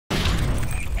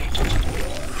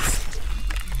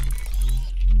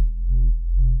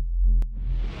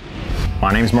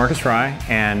My name is Marcus Fry,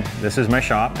 and this is my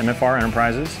shop, MFR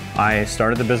Enterprises. I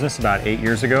started the business about 8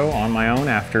 years ago on my own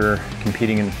after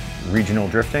competing in regional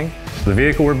drifting. The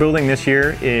vehicle we're building this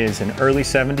year is an early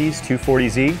 70s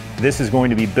 240Z. This is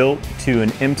going to be built to an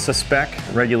IMSA-spec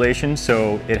regulation,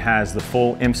 so it has the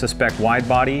full IMSA-spec wide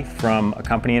body from a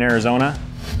company in Arizona.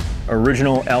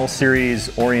 Original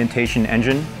L-Series orientation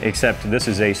engine, except this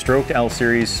is a stroked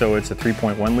L-Series, so it's a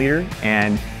 3.1 liter,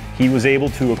 and he was able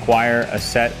to acquire a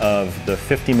set of the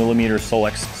 50mm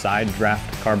Solex side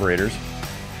draft carburetors.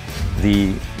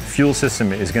 The fuel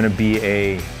system is going to be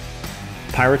a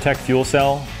Pyrotect fuel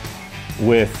cell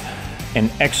with an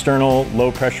external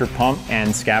low pressure pump and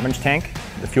scavenge tank.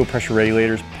 The fuel pressure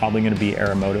regulator is probably going to be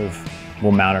Aeromotive.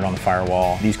 We'll mount it on the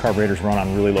firewall. These carburetors run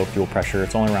on really low fuel pressure.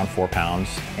 It's only around 4 pounds.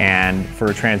 And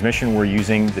for a transmission, we're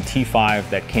using the T5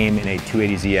 that came in a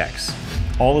 280ZX.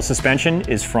 All the suspension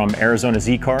is from Arizona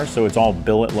Z-Car, so it's all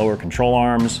billet lower control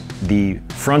arms. The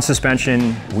front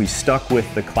suspension, we stuck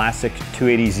with the classic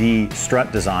 280Z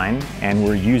strut design, and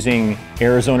we're using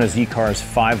Arizona Z-Car's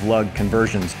 5-lug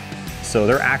conversions. So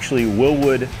they're actually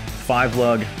Wilwood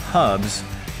 5-lug hubs.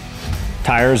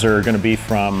 Tires are gonna be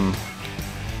from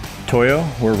Toyo.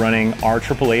 We're running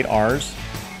R888Rs.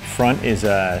 Front is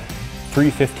a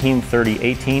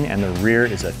 315/30/18 and the rear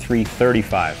is a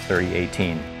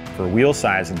 335/30/18. For wheel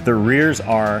size, the rears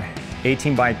are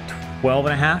 18 by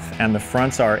 12.5 and the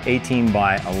fronts are 18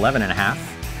 by 11.5.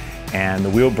 And the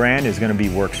wheel brand is going to be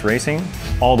Works Racing.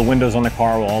 All the windows on the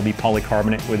car will all be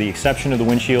polycarbonate with the exception of the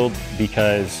windshield,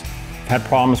 because I've had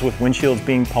problems with windshields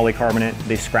being polycarbonate.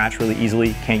 They scratch really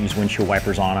easily, can't use windshield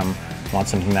wipers on them. Want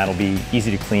something that'll be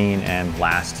easy to clean and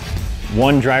last.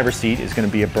 One driver's seat is going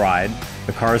to be a bride.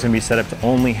 The car is going to be set up to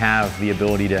only have the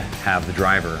ability to have the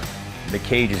driver. The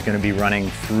cage is going to be running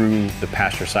through the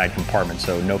passenger side compartment,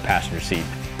 so no passenger seat.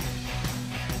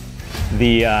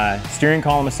 The steering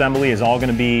column assembly is all going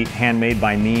to be handmade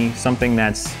by me, something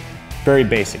that's very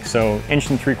basic. So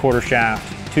 1.75" shaft,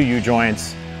 2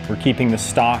 U-joints. We're keeping the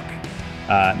stock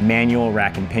manual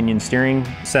rack and pinion steering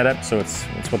setup, so it's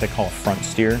what they call a front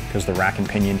steer, because the rack and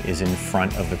pinion is in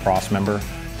front of the cross member.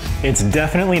 It's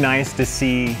definitely nice to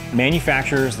see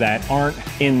manufacturers that aren't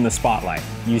in the spotlight.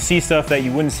 You see stuff that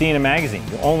you wouldn't see in a magazine.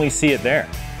 You only see it there.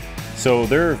 So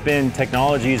there have been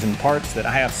technologies and parts that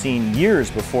I have seen years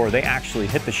before they actually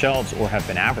hit the shelves or have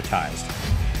been advertised.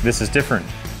 This is different.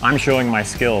 I'm showing my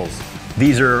skills.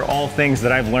 These are all things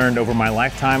that I've learned over my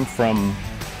lifetime from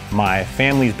my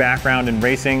family's background in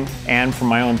racing and from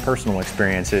my own personal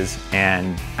experiences.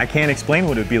 And I can't explain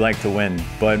what it would be like to win,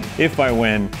 but if I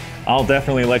win, I'll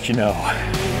definitely let you know.